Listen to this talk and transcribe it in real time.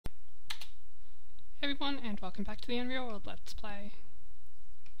everyone, and welcome back to the Unreal World Let's Play.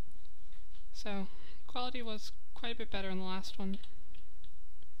 So, quality was quite a bit better in the last one.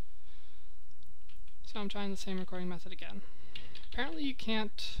 So I'm trying the same recording method again. Apparently you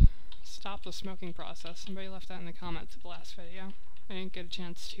can't stop the smoking process. Somebody left that in the comments of the last video. I didn't get a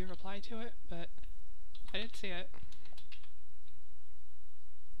chance to reply to it, but I did see it.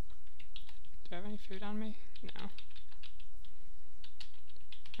 Do I have any food on me? No.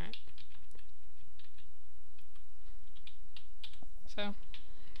 Alright. So,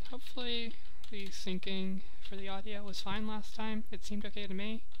 hopefully the syncing for the audio was fine last time. It seemed okay to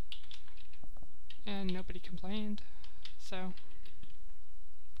me. And nobody complained. So,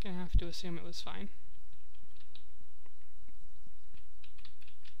 gonna have to assume it was fine.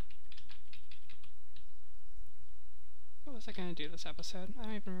 What was I gonna do this episode? I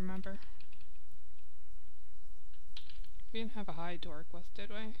don't even remember. We didn't have a high to work with, did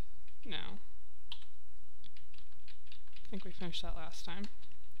we? No. I think we finished that last time.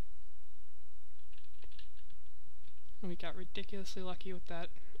 And we got ridiculously lucky with that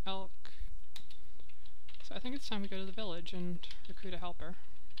elk. So I think it's time we go to the village and recruit a helper.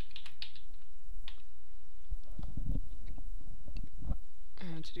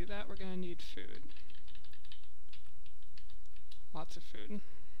 And to do that, we're gonna need food. Lots of food.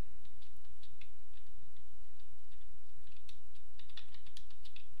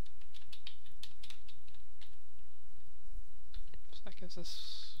 So that gives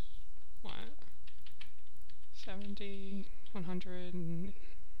us, what? 70,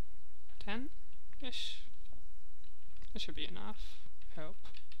 110-ish? That should be enough, I hope.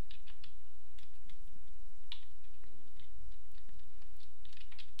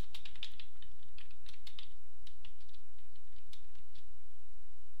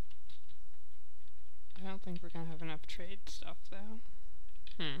 I don't think we're gonna have enough trade stuff though.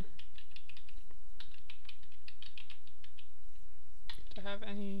 Do I have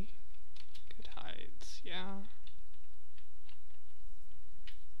any good hides? Yeah.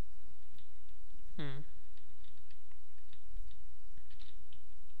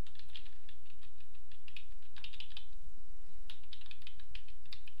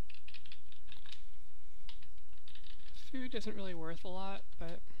 Food isn't really worth a lot,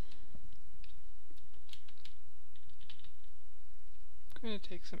 but I'm going to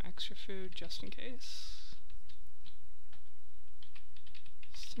take some extra food just in case.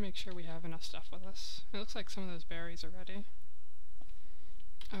 Just to make sure we have enough stuff with us. It looks like some of those berries are ready.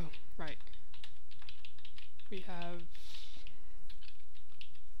 Oh, right. We have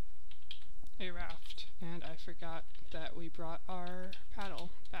a raft, and I forgot that we brought our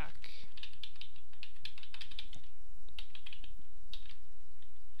paddle back.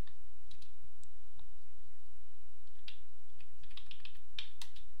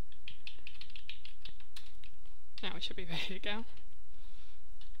 Now we should be ready to go.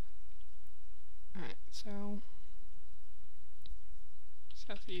 Alright, so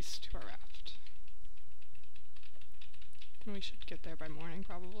southeast to our raft. And we should get there by morning,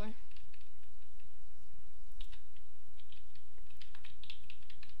 probably.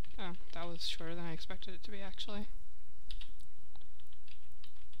 Oh, that was shorter than I expected it to be, actually.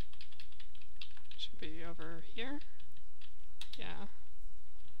 Should be over here? Yeah.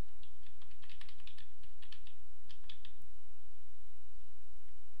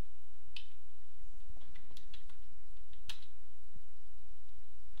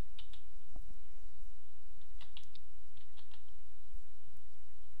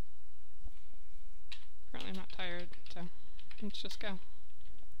 Apparently I'm not tired, so let's just go.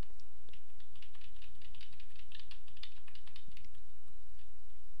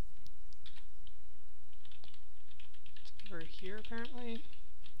 It's over here, apparently.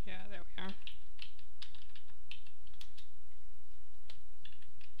 Yeah, there we are.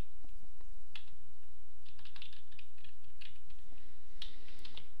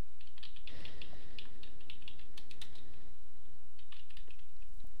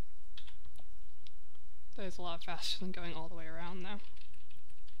 That is a lot faster than going all the way around, though.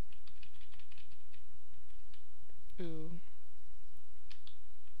 Ooh.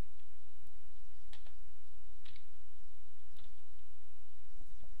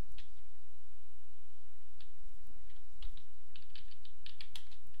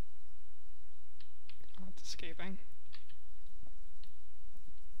 Oh, it's escaping.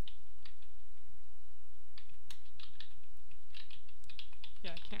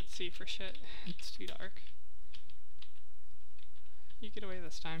 Yeah, I can't see for shit. It's too dark. You get away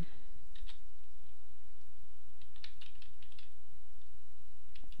this time.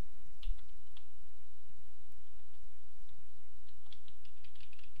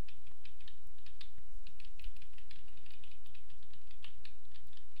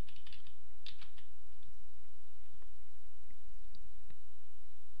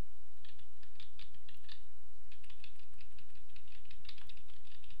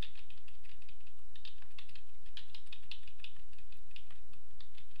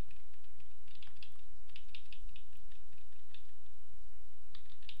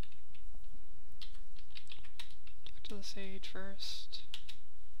 sage first.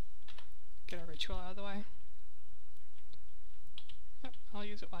 Get our ritual out of the way. Yep, I'll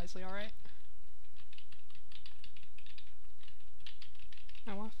use it wisely, alright.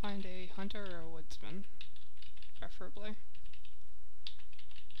 I want to find a hunter or a woodsman, preferably.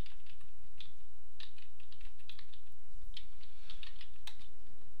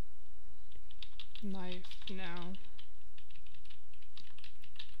 Knife, no.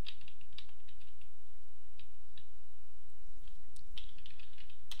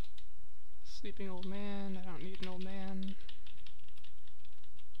 Sleeping old man, I don't need an old man.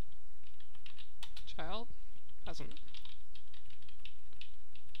 Child? Peasant.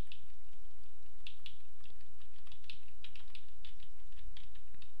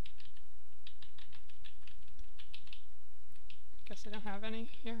 Guess I don't have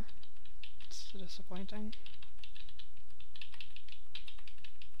any here. It's disappointing.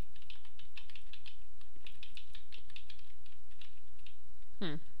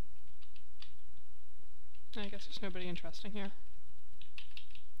 I guess there's nobody interesting here.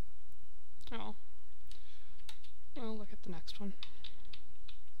 Oh. We'll look at the next one.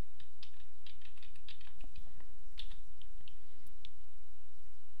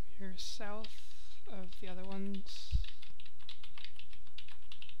 Here's south of the other ones.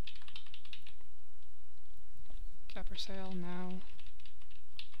 Capper sail, no.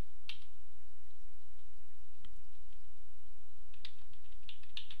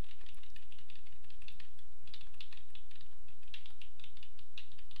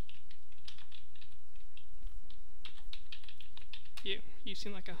 You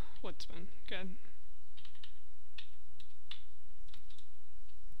seem like a woodsman. Good.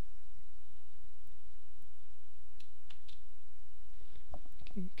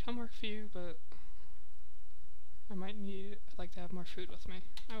 Can come work for you, but I'd like to have more food with me.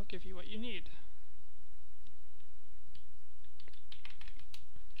 I will give you what you need.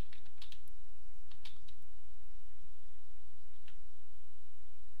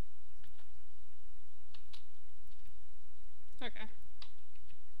 Okay.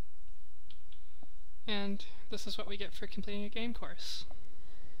 And this is what we get for completing a game course.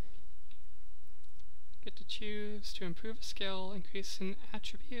 Get to choose to improve a skill, increase an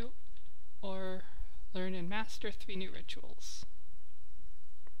attribute, or learn and master 3 new rituals.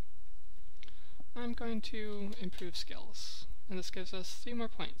 I'm going to improve skills, and this gives us 3 more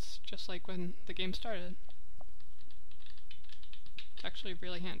points, just like when the game started. It's actually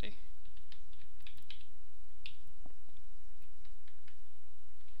really handy.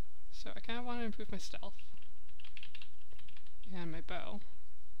 So I kind of want to improve my stealth and my bow,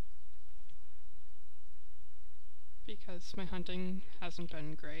 because my hunting hasn't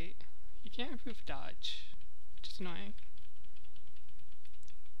been great. You can't improve dodge, which is annoying.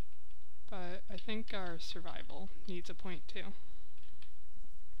 But I think our survival needs a point too.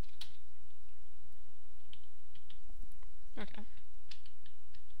 Okay.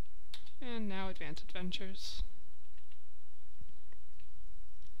 And now advanced adventures.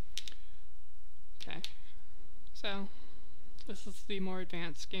 Okay, so this is the more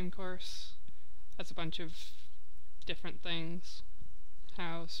advanced game course. Has a bunch of different things.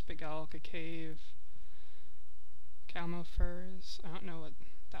 House, Big Elk, a cave, Calmo furs. I don't know what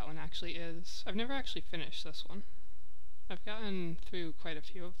that one actually is. I've never actually finished this one. I've gotten through quite a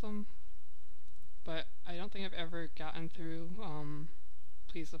few of them, but I don't think I've ever gotten through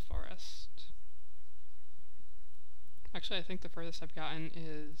Please the Forest. Actually, I think the furthest I've gotten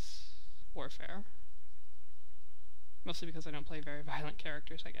is Warfare. Mostly because I don't play very violent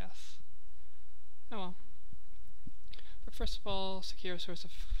characters, I guess. Oh well. But first of all, secure a source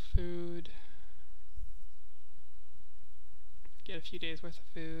of food. Get a few days worth of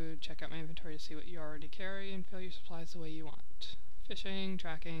food, check out my inventory to see what you already carry, and fill your supplies the way you want. Fishing,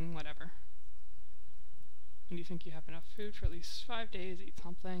 tracking, whatever. When you think you have enough food for at least 5 days, eat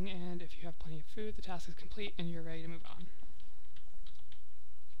something, and if you have plenty of food, the task is complete and you're ready to move on.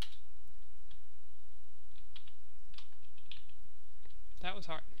 That was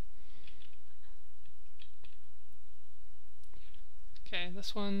hard. Okay,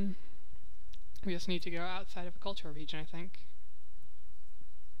 this one, we just need to go outside of a cultural region, I think.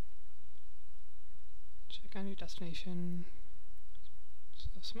 Check on your destination. So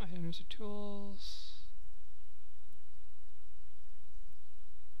some items or tools.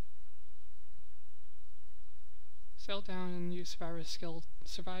 Sail down and use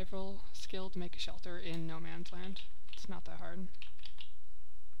survival skill to make a shelter in no man's land. It's not that hard.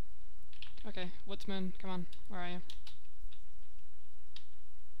 Okay, woodsman, come on, where are you?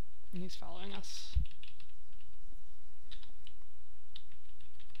 And he's following us.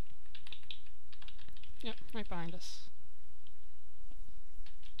 Yep, right behind us.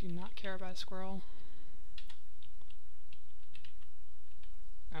 Do not care about a squirrel.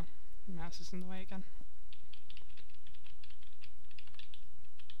 Oh, the mouse is in the way again.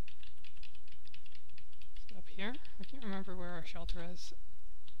 Is it up here? I can't remember where our shelter is.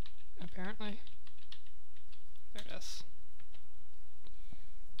 Apparently. There it is.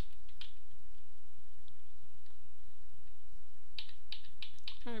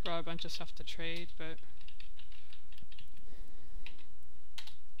 I brought a bunch of stuff to trade, but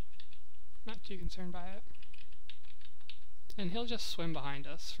not too concerned by it. And he'll just swim behind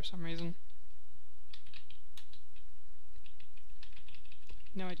us for some reason.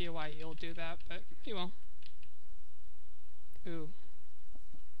 No idea why he'll do that, but he will. Ooh.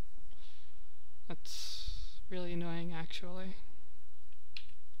 That's really annoying, actually.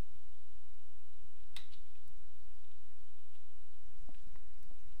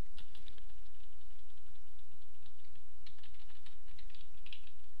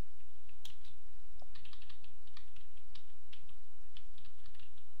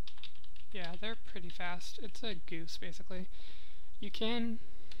 Yeah, they're pretty fast. It's a goose, basically. You can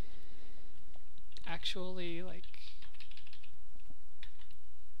actually, like,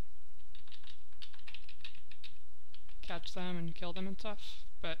 catch them and kill them and stuff,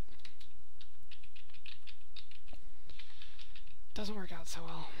 but it doesn't work out so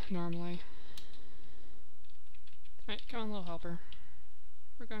well, normally. Alright, come on, little helper.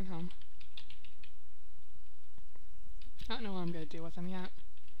 We're going home. I don't know what I'm going to do with them yet.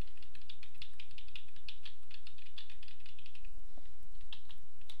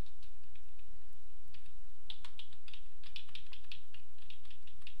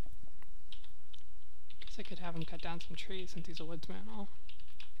 I could have him cut down some trees since he's a woodsman and all.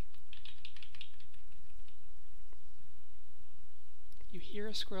 You hear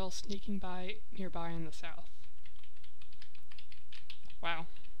a squirrel sneaking by nearby in the south. Wow,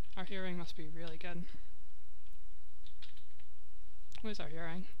 our hearing must be really good. What is our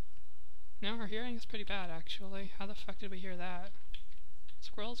hearing? No, our hearing is pretty bad actually. How the fuck did we hear that?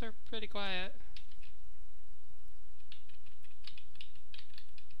 Squirrels are pretty quiet.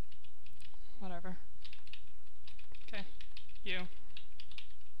 Whatever. Okay, you.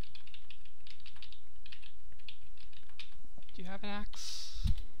 Do you have an axe?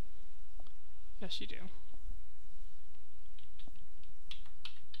 Yes, you do.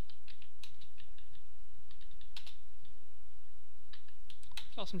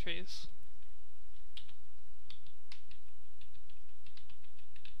 Fell some trees.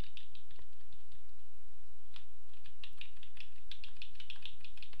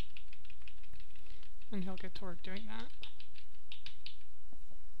 And he'll get to work doing that.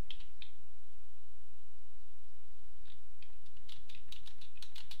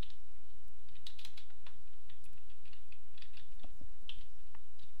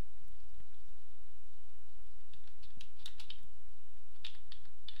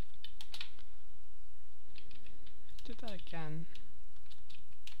 Did that again.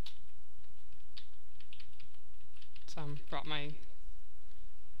 Brought my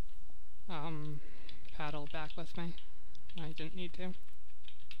paddle back with me. I didn't need to.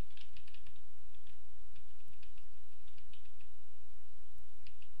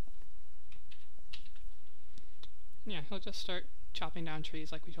 Yeah, he'll just start chopping down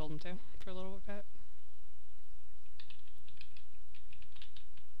trees like we told him to for a little bit.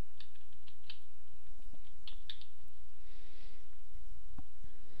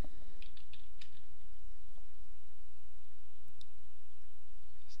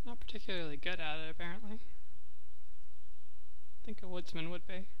 He's not particularly good at it, apparently. I think a woodsman would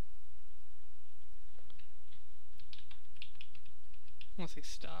be. Unless he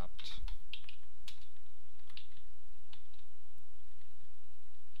stopped.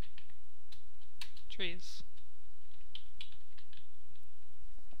 Trees.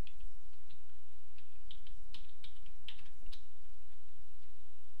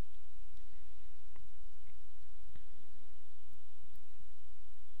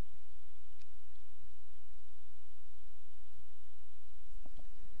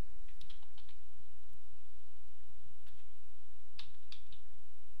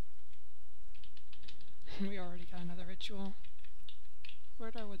 We already got another ritual.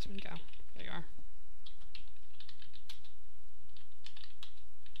 Where'd our woodsman go? There you are.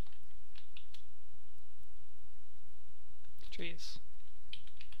 Trees.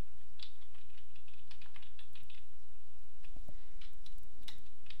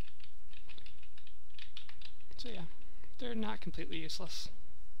 So yeah, they're not completely useless.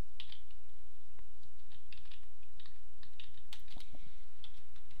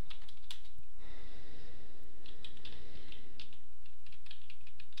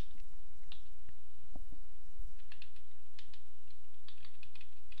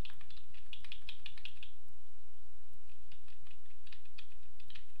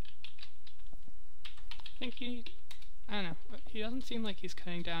 think I don't know, he doesn't seem like he's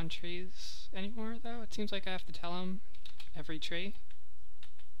cutting down trees anymore though. It seems like I have to tell him every tree,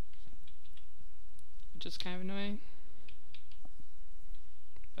 which is kind of annoying,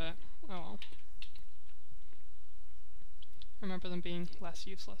 but oh well. I remember them being less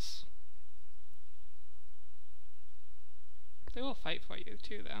useless. They will fight for you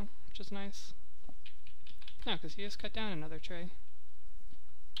too though, which is nice. No, because he just cut down another tree.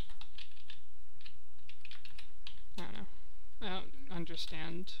 I don't know. I don't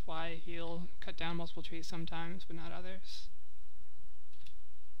understand why he'll cut down multiple trees sometimes, but not others.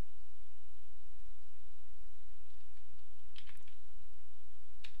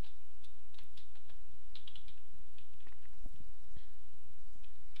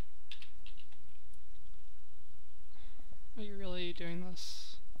 Are you really doing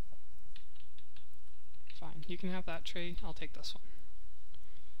this? Fine, you can have that tree, I'll take this one.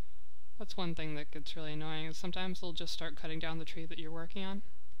 That's one thing that gets really annoying, is sometimes they'll just start cutting down the tree that you're working on.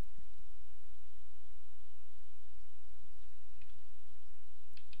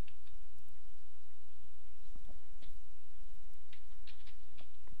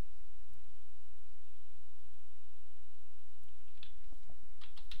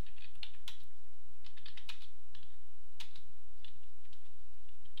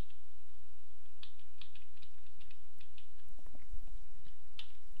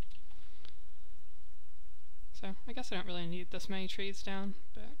 So, I guess I don't really need this many trees down,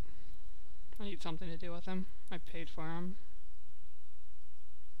 but I need something to do with them. I paid for them.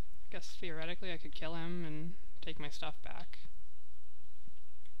 I guess theoretically I could kill him and take my stuff back.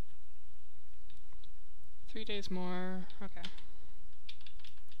 3 days more, okay.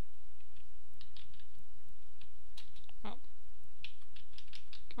 Well,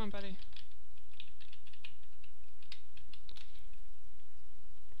 come on buddy.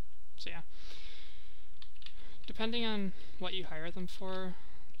 So yeah. Depending on what you hire them for,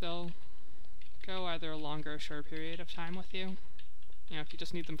 they'll go either a longer or shorter period of time with you. You know, if you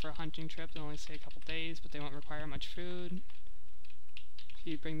just need them for a hunting trip, they'll only stay a couple days, but they won't require much food. If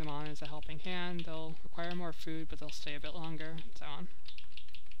you bring them on as a helping hand, they'll require more food, but they'll stay a bit longer, and so on.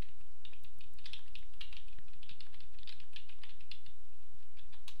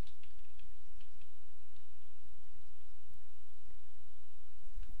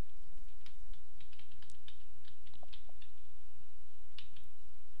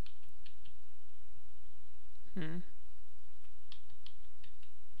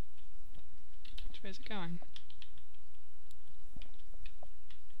 Which way is it going?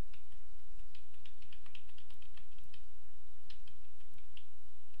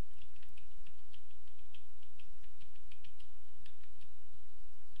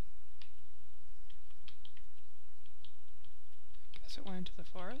 Guess it went into the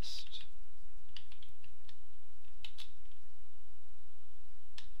forest.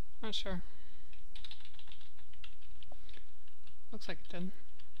 Not sure. Looks like it did.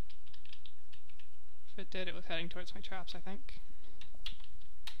 If it did, it was heading towards my traps, I think.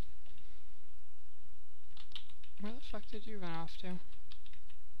 Where the fuck did you run off to?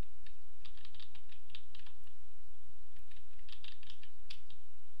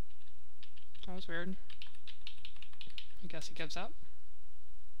 That was weird. I guess he gives up.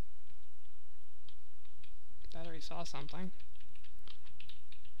 That or he saw something.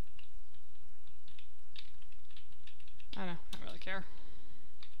 I don't know, I don't really care.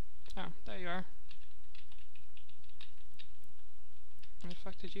 Oh, there you are. Where the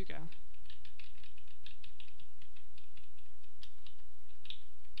fuck did you go?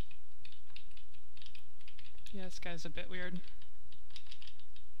 Yeah, this guy's a bit weird.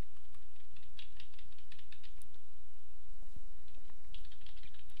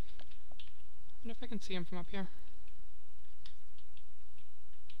 I wonder if I can see him from up here.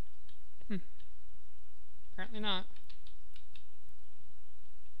 Apparently not.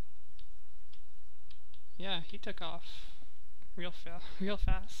 Yeah, he took off real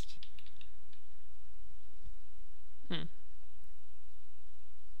fast. Well,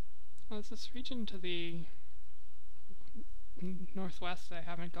 there's this region to the northwest that I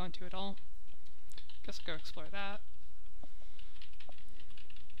haven't gone to at all. Guess I'll go explore that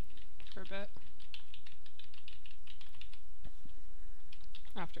for a bit.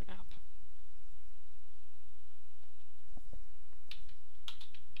 After a nap.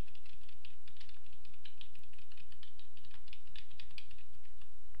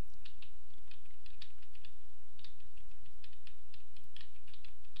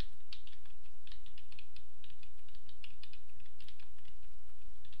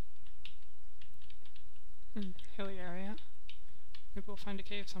 Hilly area. Maybe we'll find a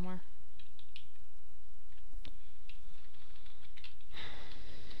cave somewhere.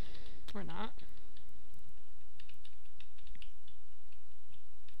 Or not.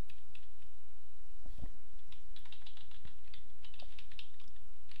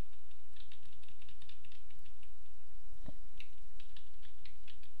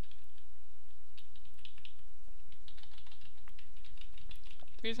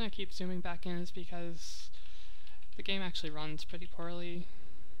 The reason I keep zooming back in is because the game actually runs pretty poorly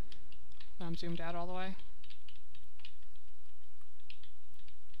when I'm zoomed out all the way.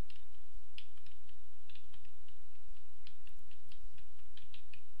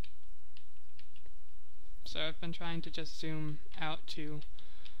 So I've been trying to just zoom out to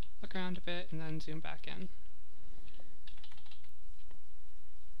look around a bit and then zoom back in.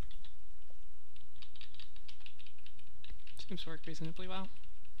 Seems to work reasonably well.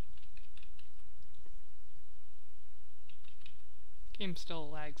 Game still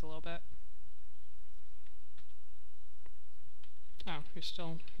lags a little bit. Oh, you're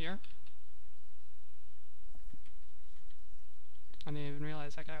still here? I didn't even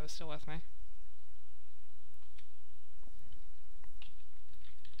realize that guy was still with me.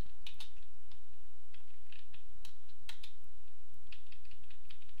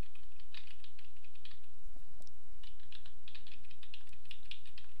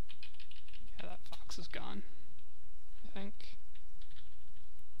 Yeah, that fox is gone, I think.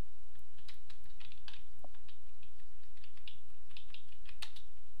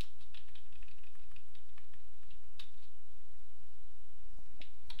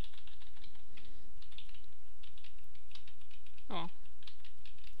 Oh well.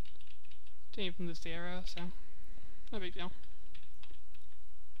 Didn't even lose the arrow, so no big deal.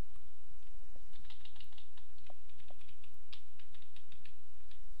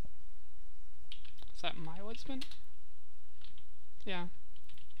 Is that my woodsman? Yeah.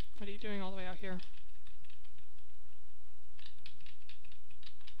 What are you doing all the way out here?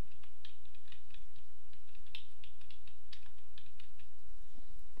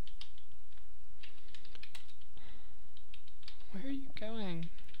 Where are you going?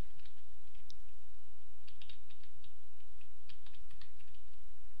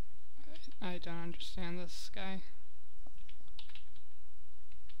 I don't understand this guy.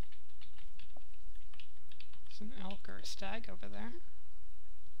 There's an elk or a stag over there.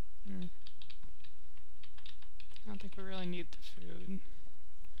 I don't think we really need the food. And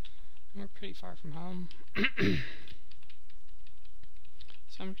we're pretty far from home.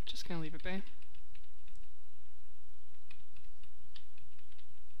 So I'm just gonna leave it be.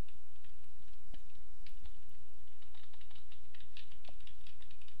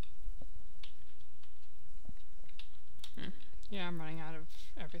 Yeah, I'm running out of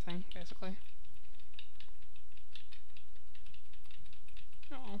everything, basically.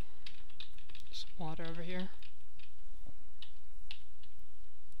 Oh, some water over here.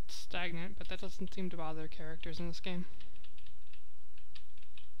 It's stagnant, but that doesn't seem to bother characters in this game.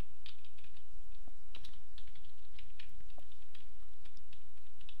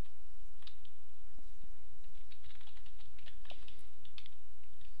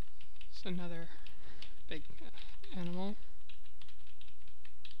 It's another big animal.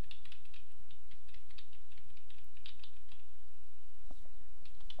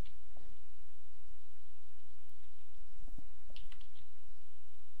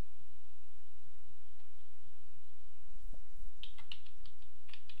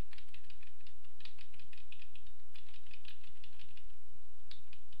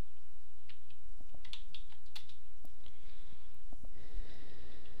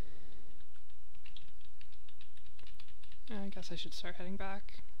 I guess I should start heading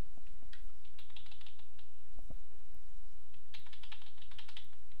back.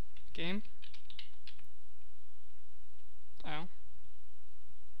 Game? Oh.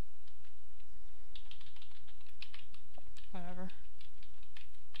 Whatever.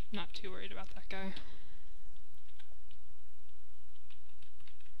 Not too worried about that guy.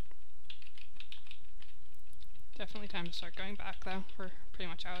 Definitely time to start going back though. We're pretty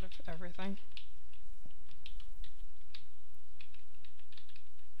much out of everything.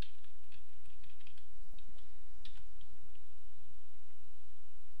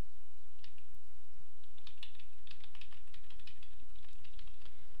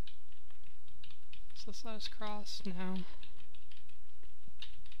 So let's let us cross now.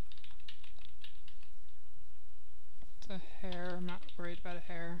 It's a hare. I'm not worried about a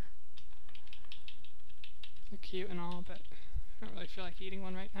hare. They're cute and all, but I don't really feel like eating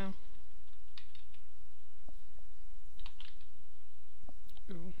one right now.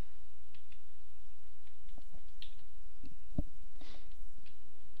 Ooh.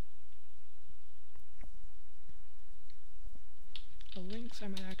 The lynx I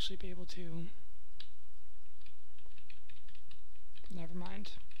might actually be able to... Never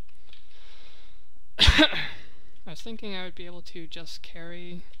mind. I was thinking I would be able to just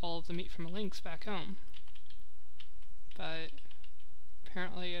carry all of the meat from a lynx back home. But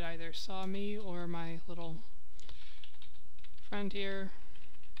apparently it either saw me or my little friend here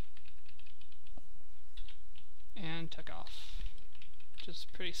and took off, which is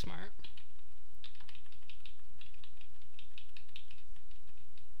pretty smart.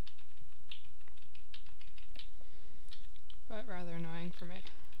 But rather annoying for me.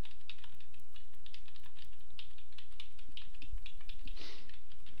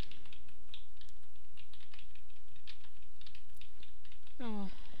 Oh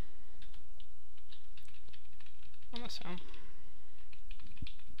well. Almost home.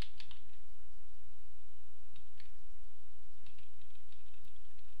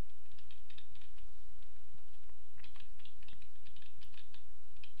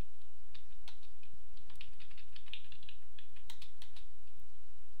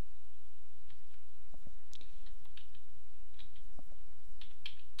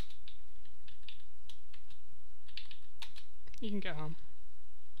 You can go home.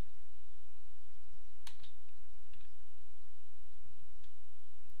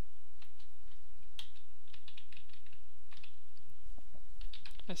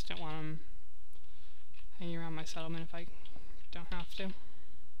 I just don't want him hanging around my settlement if I don't have to.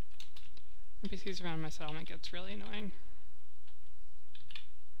 NPCs around my settlement gets really annoying.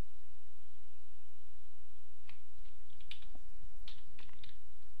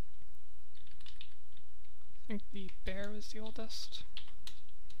 I think the bear was the oldest.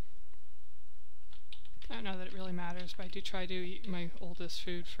 I don't know that it really matters, but I do try to eat my oldest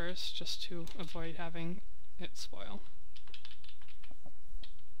food first just to avoid having it spoil.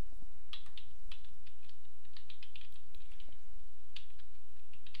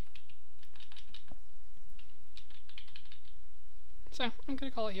 So, I'm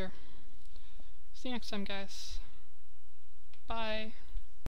gonna call it here. See you next time, guys. Bye.